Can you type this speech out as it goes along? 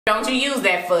Don't you use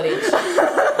that footage.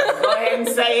 Go ahead and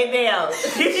say it now.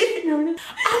 I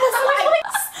was like,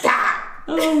 stop.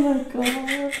 Oh my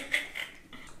god.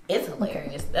 It's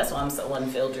hilarious. That's why I'm so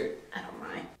unfiltered. I don't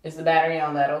mind. Is the battery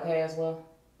on that okay as well?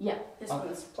 Yeah, this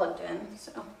one's plugged in,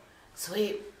 so.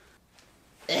 Sweet.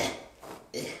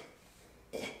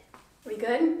 We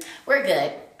good? We're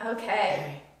good.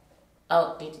 Okay.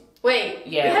 Oh, did you? Wait,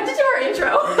 yeah. We have to do our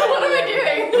intro. What am I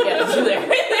doing? You gotta do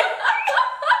everything.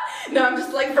 No, I'm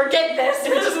just like, forget this.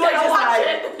 We're just gonna watch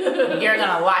it. You're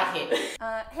gonna like it.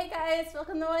 Hey guys,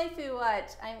 welcome to Waifu Watch.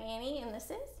 I'm Annie, and this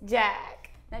is Jack.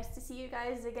 Nice to see you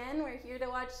guys again. We're here to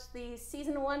watch the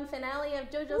season 1 finale of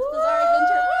JoJo's Bizarre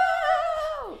Adventure.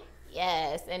 Woo!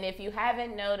 Yes, and if you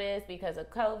haven't noticed, because of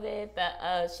COVID,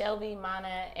 the Shelby,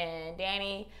 Mana, and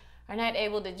Danny are not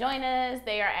able to join us.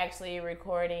 They are actually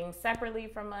recording separately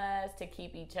from us to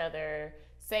keep each other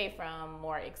safe from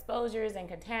more exposures and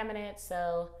contaminants.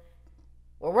 So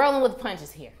we're rolling with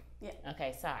punches here. Yeah.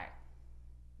 Okay, sorry.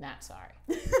 Not sorry.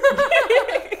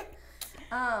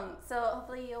 So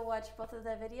hopefully you'll watch both of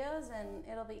the videos, and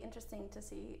it'll be interesting to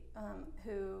see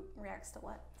who reacts to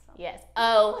what. So. Yes.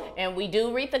 Oh, and we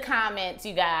do read the comments,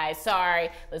 you guys.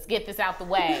 Sorry. Let's get this out the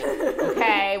way.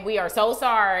 Okay? We are so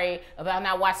sorry about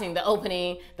not watching the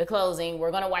opening, the closing.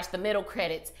 We're going to watch the middle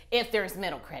credits if there's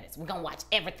middle credits. We're going to watch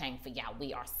everything for y'all.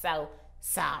 We are so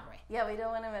sorry. Yeah, we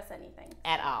don't want to miss anything.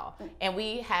 At all. And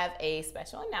we have a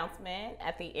special announcement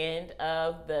at the end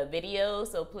of the video,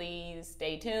 so please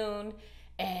stay tuned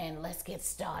and let's get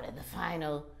started. The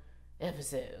final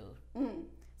episode.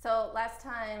 So last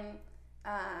time,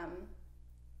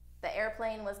 the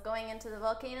airplane was going into the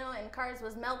volcano and Cars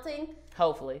was melting.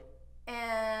 Hopefully.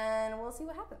 And we'll see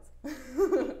what happens.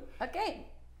 Okay,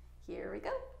 here we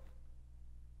go.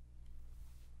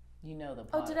 You know the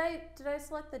part. Oh, did I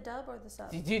select the dub or the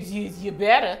sub? You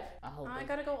better. I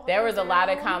gotta go. There was a lot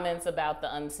of comments about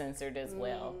the uncensored as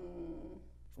well.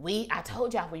 I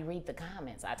told y'all we read the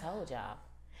comments. I told y'all.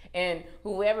 And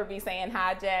whoever be saying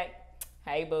hi, Jack,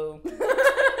 hey boo.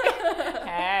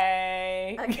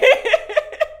 Hey. Okay.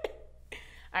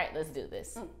 All right, let's do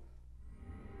this.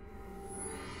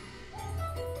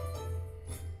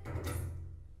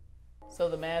 So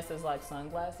the mask is like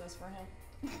sunglasses for him?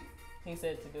 He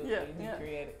said to do it. He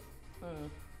created.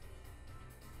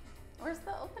 Where's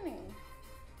the opening?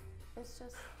 It's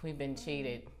just. We've been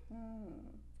cheated.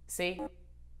 See?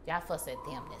 Y'all fuss at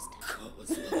them this time.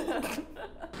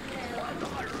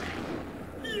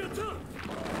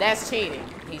 That's cheating.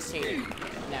 He's cheating.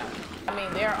 No. I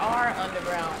mean, there are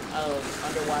underwater. Oh,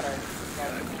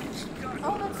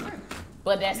 that's true.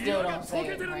 But that still don't say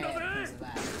it.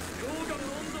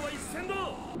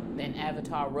 Then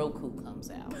Avatar Roku comes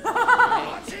out.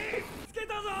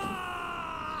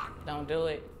 Don't do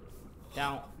it.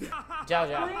 Don't.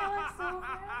 JoJo.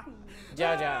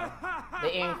 JoJo. The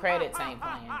end credits ain't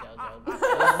playing,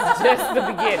 JoJo. Just the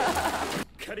beginning.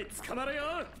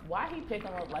 Why he pick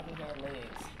him up like he had legs?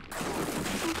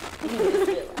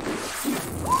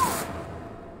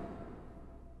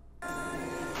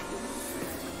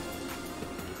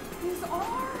 His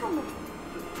arm.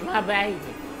 My baby.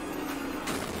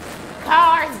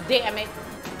 Cars, damn it.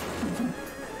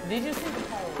 Did you see the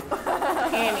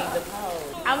pose? Annie, the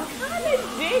pose. I'm kind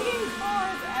of digging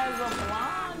Cars as a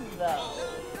blonde, though.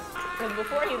 Because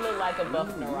before he looked like a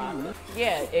buff Naraka.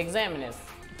 Yeah, examine this.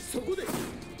 How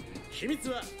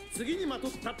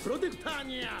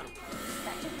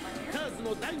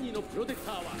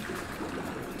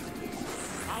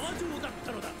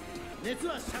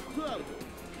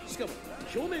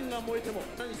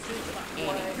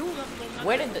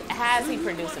is he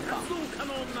producing from?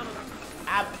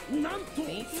 Yeah,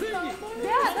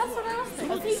 that's what I was thinking.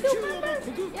 Was he doing that?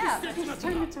 Yeah, he just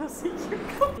turned into a secret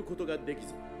code.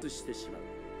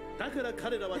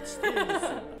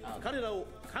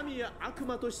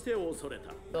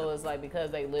 So it's like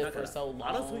because they lived for so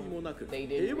long, they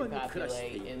didn't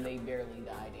repopulate and they barely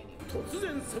died anyway.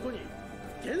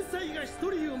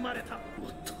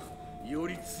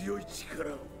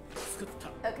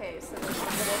 Okay, so this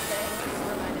little thing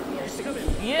reminded me of.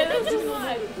 Yeah, that's just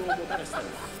like.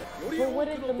 But what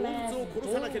did the mask do?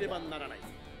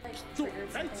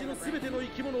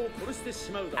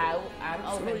 I'm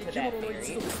open to that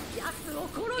theory.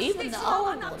 Even the old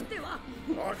one.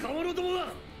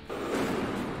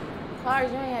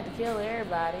 Cars, you ain't have to kill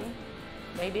everybody.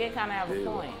 They did kind of have a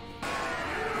point.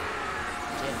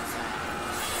 Genocide.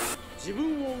 自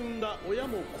分を産んだ親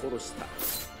も殺した。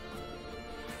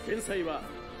天才は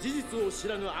事実を知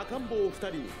らぬ赤ん坊2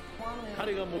人に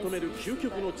彼が求める究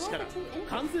極の力、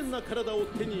完全な体を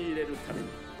手に入れるために。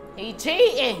He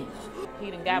cheating.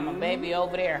 He done got my baby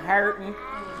over there hurting.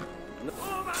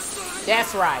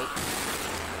 That's right.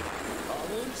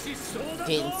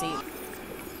 Didn't see it.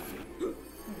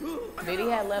 Did he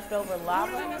have leftover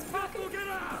lava in his pocket?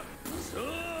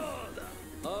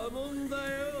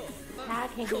 How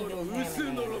can he do hammer?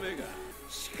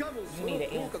 You need an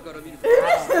answer.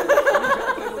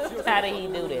 How did he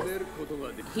do this?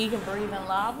 He can breathe in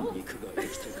lava?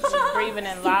 Breathing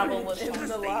in lava with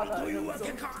the lava.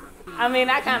 I mean,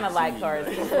 I kind of like cars.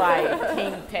 He's like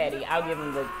King Petty. I'll give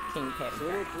him the King Petty.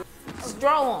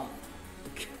 Throw him.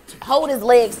 Hold his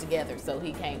legs together so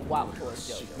he can't walk towards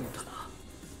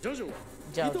JoJo.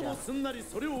 JoJo.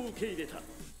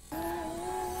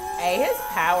 Hey, his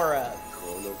power-ups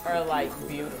are like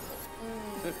beautiful.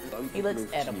 He looks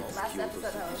edible. Last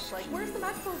episode, I was like, where's the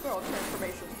magical girl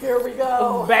transformation? Here we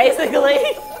go.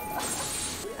 Basically.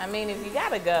 I mean, if you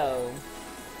gotta go,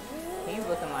 he's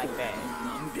looking like that.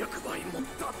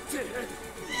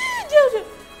 JoJo.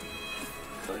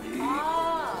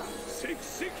 Ah.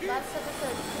 Last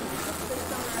episode,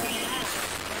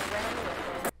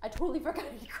 I totally forgot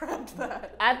he grabbed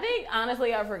that. I think,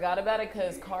 honestly, I forgot about it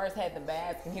because Cars had the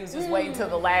mask and he was just waiting till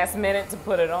the last minute to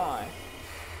put it on.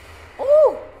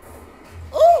 Ooh!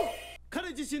 Ooh!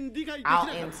 All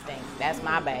instinct. That's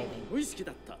my baby. So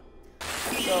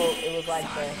it was like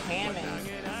the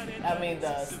Hammond,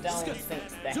 the stone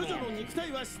sinks the Hammond.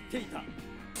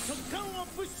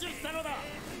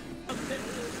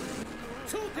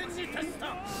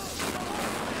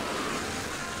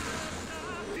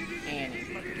 Annie.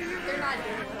 They're not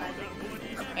doing what I think.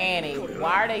 Annie,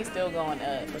 why are they still going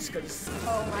up?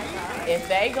 Oh my god. If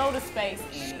they go to space,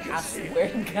 Annie, I swear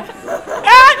to God.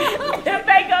 If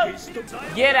they go,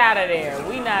 get out of there.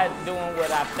 We not doing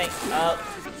what I think.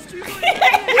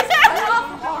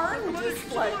 Arm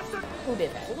just like. Who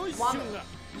did that?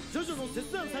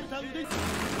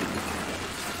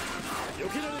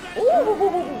 Ooh.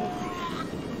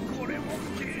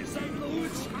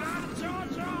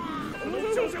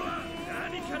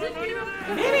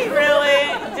 Did he really?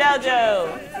 JoJo.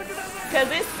 Because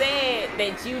it said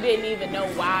that you didn't even know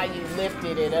why you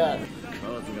lifted it up.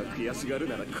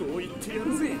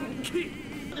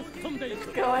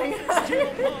 Going.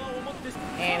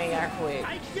 Annie, I quit.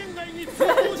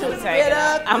 Take it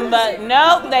up.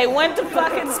 Nope, they went to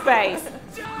fucking space.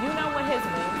 You know what his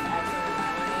wings actually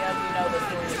remind me of? You know the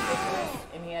story of Icarus,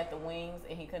 and he had the wings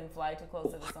and he couldn't fly too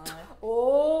close to the sun?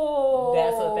 Oh.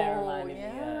 That's what that reminded me of.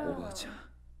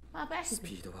 My back.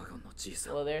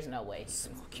 Well, there's no way.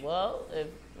 Well, if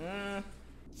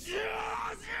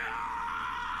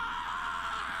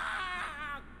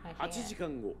 8時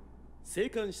間後、生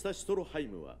還したシュトロハイ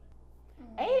ムは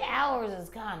 8 hours is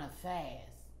kind of fast.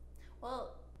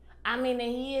 Well, I mean,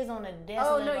 and he is on a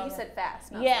desolate. oh no, you said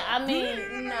fast. Yeah, I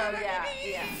mean. No, yeah.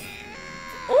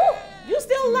 Ooh, you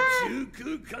still alive?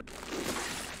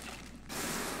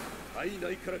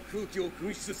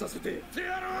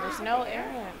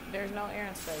 There's no air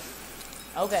in space.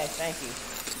 Okay, thank you.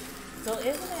 So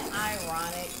isn't it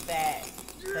ironic that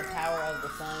the power of the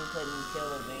sun couldn't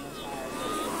kill a vampire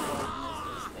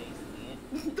but space again?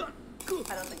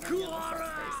 I don't think any of us have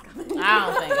space coming. I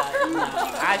don't think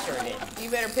I sure did. You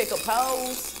better pick a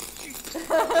pose.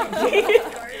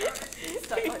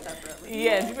 Stuff like that forever.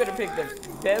 Yes, you better pick the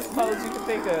best pose you can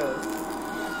think of.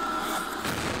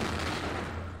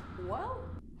 Well.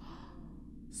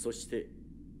 そして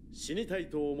死にたい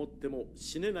と思っても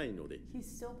死ねないので He's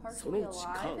still partially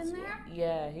alive in there?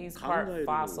 Yeah, he's part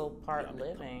fossil, part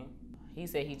living. He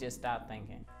said he just stopped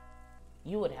thinking.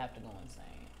 You would have to go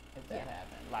insane if that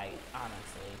happened. Like,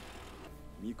 honestly.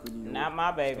 Not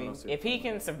my baby. If he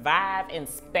can survive in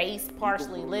space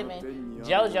partially living,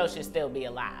 JoJo should still be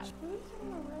alive.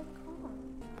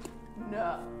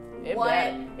 No.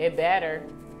 It better.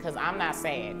 Because I'm not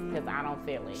sad. Because I don't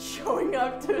feel it. Showing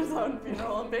up to his own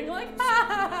funeral and being like, ha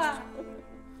ha ha.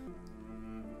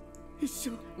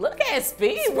 Look at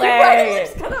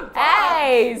Speedwagon.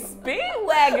 Hey,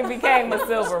 Speedwagon became a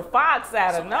silver fox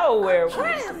out of nowhere.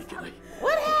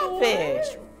 What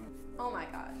happened? Oh my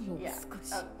gosh. Yeah.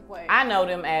 Wait. I know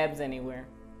them abs anywhere.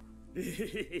 で、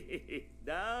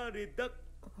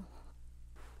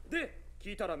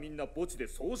聞いたらみんな墓地で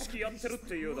葬式やってるっ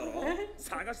て言うだろ。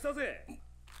探したぜ。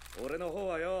俺の方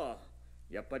はよ、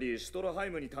やっぱりシュトロハイ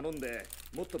ムに頼んで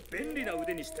もっと便利な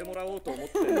腕にしてもらおうと思っ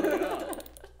てるんだよ。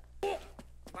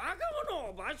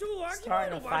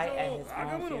Starting to fight at his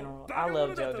own funeral. I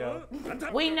love JoJo.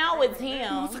 We know it's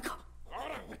him.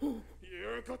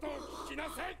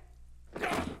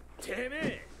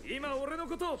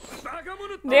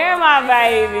 They're my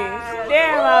baby.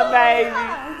 They're my baby.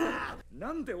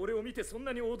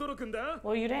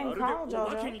 Well, you didn't call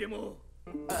JoJo.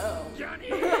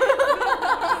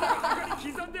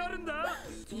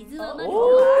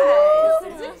 Ooh.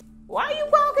 Why you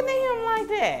walking to him like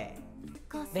that?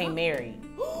 They married.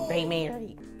 They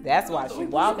married. That's why she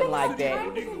walking like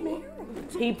that.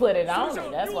 He put it on her.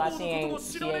 That's why she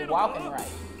ain't walking right.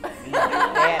 They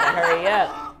had to hurry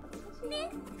up.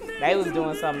 They was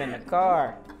doing something in the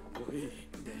car.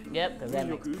 Yep, because that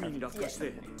makes perfect sense.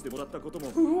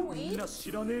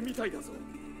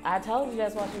 I told you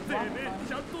that's why she was walking. They had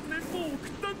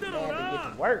to get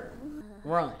to work.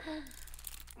 Run.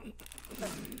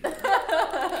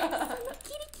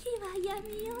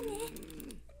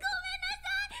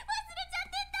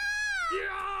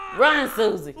 Run,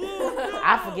 Susie.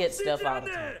 I forget stuff all the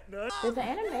time. Did the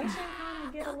animation kind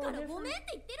of get a little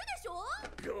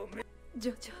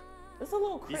different? It's a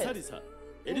little crisp. リサ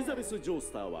エリザベス・ジョー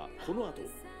スターはこの後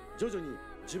徐々に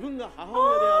自分が母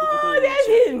親であることを知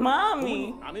り、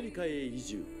アメリカへ移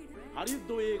住、ハリウッ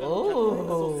ド映画の脚本家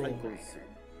と再婚する。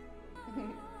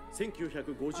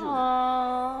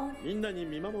1950年、みんなに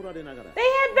見守られながら。They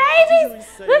had babies.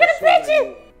 Look at the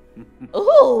picture.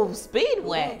 Ooh,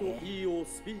 Speedway. EO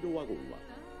スピードワゴンは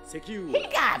石油王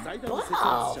財団設立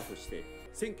者として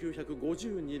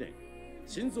1952年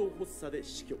心臓発作で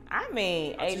死去。I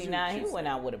mean, 89, he went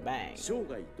out with a bang. 生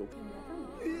涯独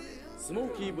スモ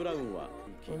ーキー・ブラウンは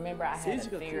Remember, I had a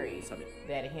theory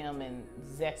that him and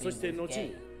Zeppy そして後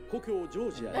に故郷ジョ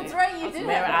ージアへ That's right, you did.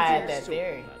 Remember, I had that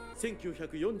theory.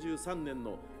 1943年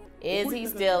の Is he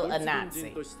still a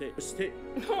Nazi? として時代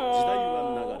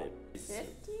は流れる。 50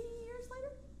 years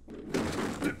later?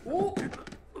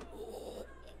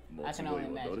 I can only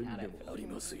imagine how that feels. あり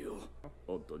ますよ。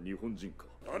あんた日本人か。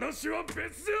話は別だ。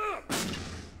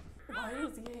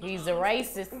 He's a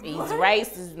racist. He's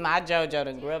racist. My JoJo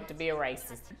done grew up to be a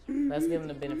racist. Let's give him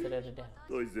the benefit of the doubt.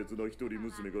 大切な一人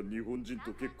娘が日本人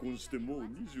と結婚してもう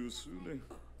20数年。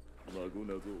孫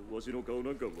などわしの顔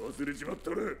なんか忘れちまっ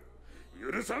たら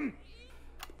許さん。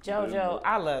 JoJo,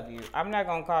 I love you. I'm not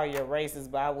gonna call you a racist,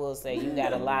 but I will say you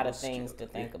got a lot of things to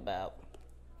think about.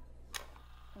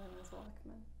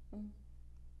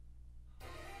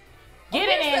 Get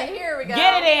it, Annie. Here we go.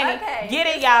 Get it, Annie. Okay, get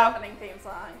it, y'all. Opening theme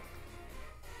song.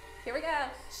 Here we go.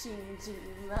 新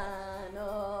島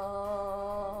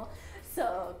の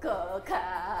底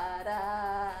か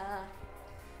ら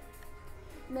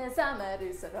目覚め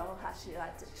るその柱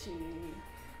たち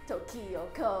時を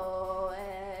越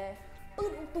えブル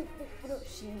ブルブル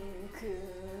真空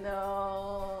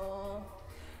の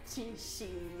血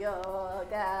潮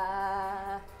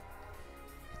が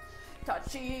立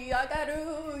ち上がる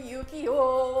雪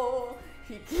を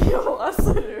引き寄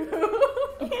せる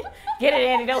Get it,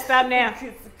 Annie. Don't stop now. く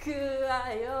づく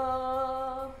わ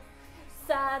よ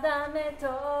定めと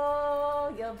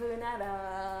呼ぶなら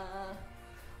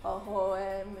微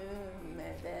笑む目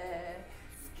で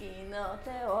月の手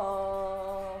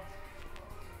を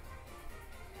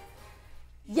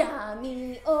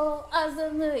闇を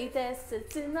欺いて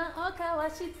刹那を交わ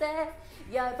して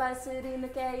刃すり抜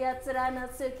け奴らの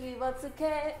隙をつ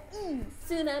け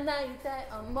つなないて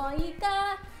思い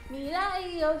が未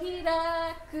来を開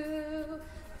く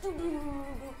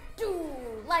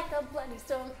Like a bloody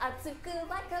stone 熱く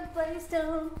Like a bloody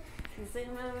stone 刻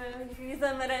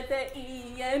まれて永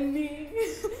遠に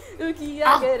浮き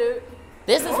上げる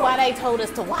This is why they told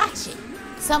us to watch it.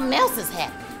 Something else is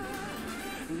happening.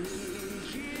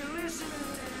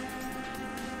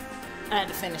 I had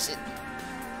to finish it.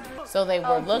 So they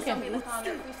were looking.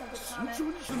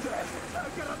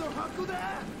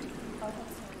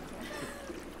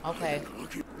 Okay.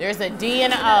 There's a D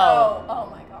and an O. Oh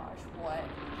my gosh, what?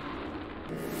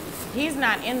 He's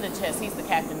not in the chest, he's the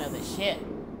captain of the ship.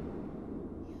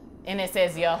 And it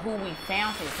says Yahoo, we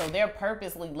found it. So they're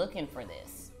purposely looking for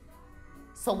this.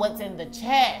 So what's in the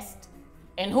chest?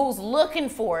 And who's looking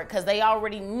for it? Because they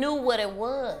already knew what it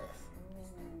was.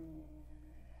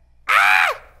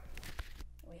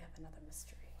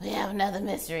 We have another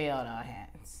mystery on our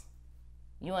hands.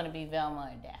 You want to be Velma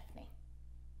or Daphne?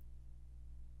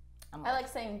 I like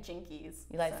saying Jinkies.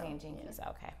 You like saying Jinkies? Yeah.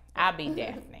 Okay. I'll be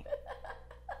Daphne.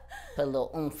 Put a little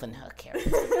oomph in her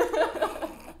character.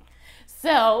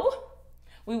 So,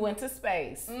 we went to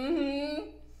space.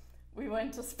 We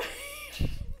went to space.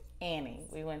 Annie,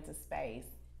 we went to space.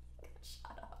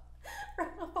 Shut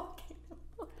up.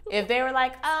 If they were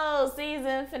like, oh,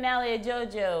 season finale of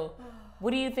JoJo,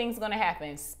 what do you think is going to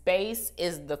happen? Space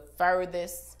is the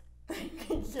furthest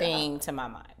thing to my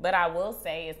mind. But I will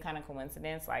say it's kind of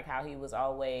coincidence, like how he was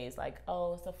always like,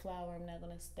 oh, it's a flower, I'm not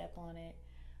going to step on it.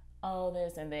 Oh,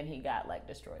 this. And then he got like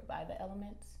destroyed by the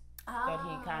elements that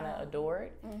he kind of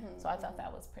adored. So I thought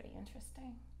that was pretty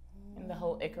interesting. And the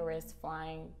whole Icarus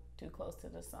flying too close to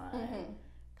the sun,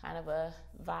 kind of a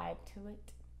vibe to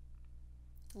it.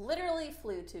 literally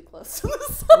flew too close to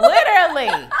the sun.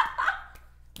 Literally.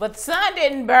 But the sun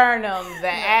didn't burn them.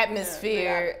 The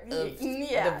atmosphere of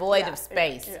the void of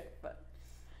space. Yeah, but,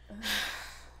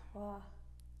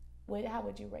 How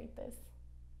would you rate this?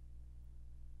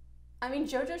 I mean,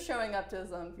 JoJo showing up to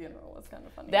his own funeral was kind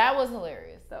of funny. That was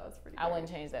hilarious. That was pretty I great.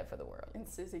 wouldn't change that for the world. And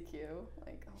Susie Q,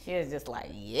 like, she was just like,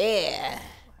 yeah,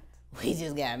 we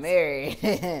just got married.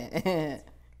 Oh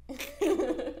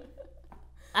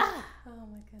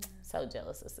my goodness. So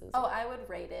jealous of Susie. Oh, I would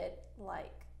rate it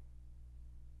like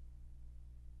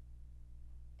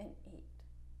an 8.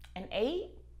 An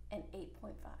 8? An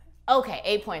 8.5.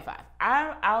 Okay, 8.5.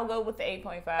 I'll go with the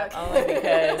 8.5 only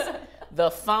because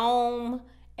the foam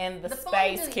and the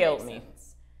space killed me.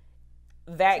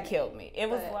 That killed me. It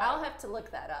was like, I'll have to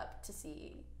look that up to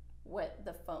see what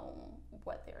they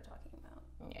were talking about.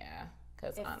 Yeah,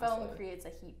 because if foam creates a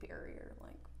heat barrier,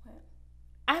 like what?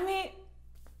 I mean,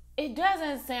 it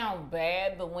doesn't sound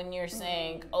bad, but when you're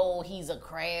saying, "Oh, he's a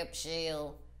crab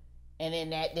shell," and then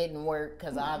that didn't work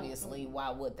because obviously, why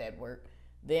would that work?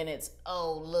 Then it's,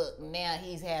 "Oh, look, now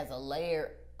he has a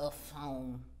layer of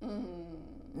foam."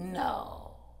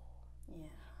 No.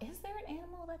 Yeah. Is there an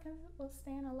animal that can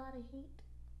withstand a lot of heat?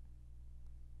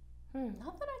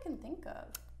 Not that I can think of.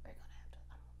 We're gonna have to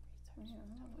research.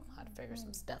 I how to figure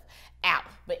some stuff out.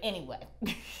 But anyway.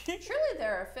 Surely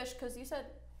there are fish, because you said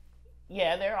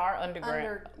yeah, there are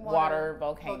underwater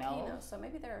volcanoes. So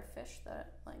maybe there are fish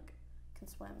that like can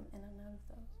swim in and out of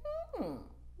those.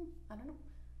 I don't know.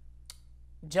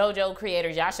 JoJo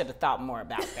creators, y'all should have thought more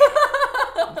about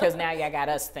that. Because now y'all got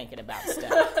us thinking about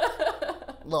stuff.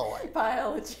 Lord.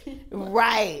 Biology.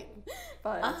 Right.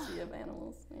 Biology of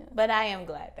animals. Yeah. But I am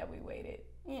glad that we waited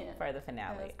for the Yeah,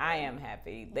 finale. I am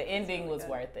happy. The ending was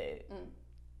really worth it.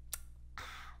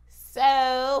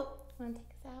 So, want to take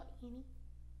us out, Annie?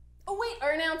 Oh, wait,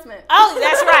 our announcement. Oh,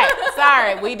 that's right.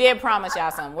 Sorry, we did promise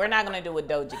y'all something. We're not going to do what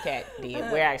Doja Cat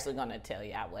did. We're actually going to tell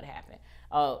y'all what happened.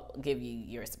 I'll give you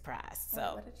your surprise.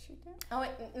 So, what did she do? Oh,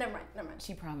 wait, never mind.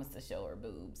 she promised to show her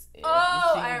boobs.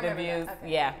 I remember that.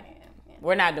 Okay, yeah. Yeah.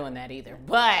 We're not doing that either.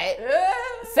 But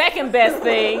second best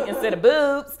thing instead of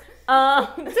boobs,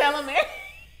 tell them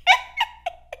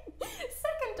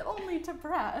second only to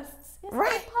breasts is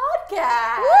right. the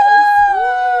podcast.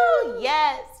 Woo!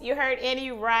 Yes, you heard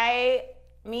Annie right.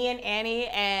 Me and Annie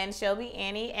and Shelby,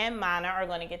 Annie and Mana are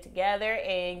going to get together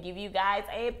and give you guys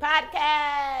a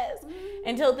podcast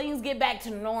until things get back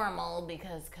to normal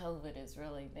because COVID is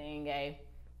really being a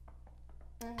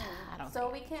So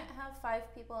we can't have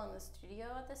 5 people in the studio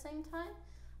at the same time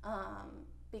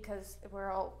because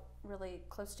we're all really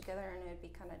close together and it'd be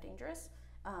kind of dangerous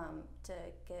to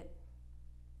get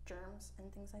germs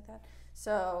and things like that.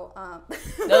 So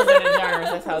those are the germs.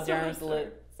 That's how germs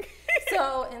look.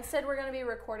 So instead, we're going to be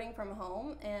recording from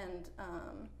home and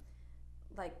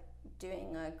like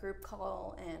doing a group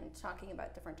call and talking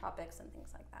about different topics and things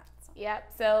like that. So.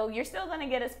 Yep. So you're still going to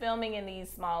get us filming in these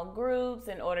small groups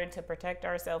in order to protect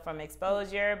ourselves from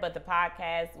exposure. But the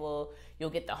podcast you'll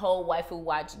get the whole Waifu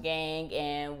Watch gang,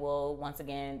 and we'll once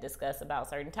again discuss about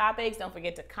certain topics. Don't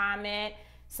forget to comment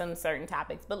some certain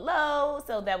topics below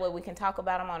so that way we can talk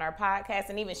about them on our podcast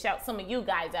and even shout some of you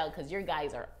guys out because your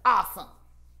guys are awesome.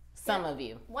 Some of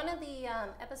you. One of the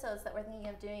episodes that we're thinking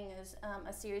of doing is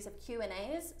a series of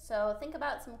Q&As. So think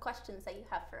about some questions that you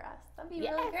have for us. That'd be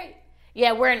really great.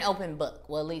 Yeah, we're an open book.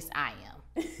 Well, at least I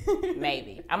am.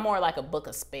 Maybe. I'm more like a book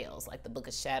of spells, like the book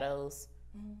of shadows.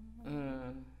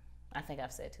 I think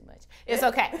I've said too much. It's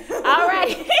okay. All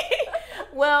right.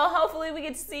 Well, hopefully we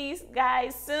get to see you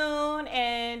guys soon.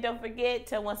 And don't forget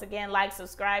to, once again, like,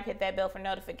 subscribe, hit that bell for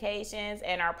notifications.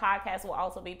 And our podcast will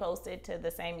also be posted to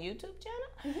the same YouTube channel.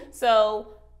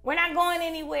 So we're not going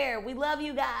anywhere. We love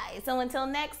you guys. So until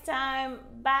next time,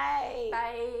 bye.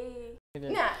 Bye.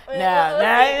 No.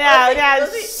 I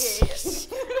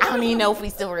don't even know if we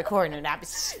still recording or not.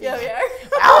 Yeah, we are.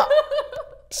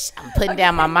 I'm putting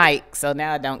down my mic, so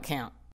now it don't count.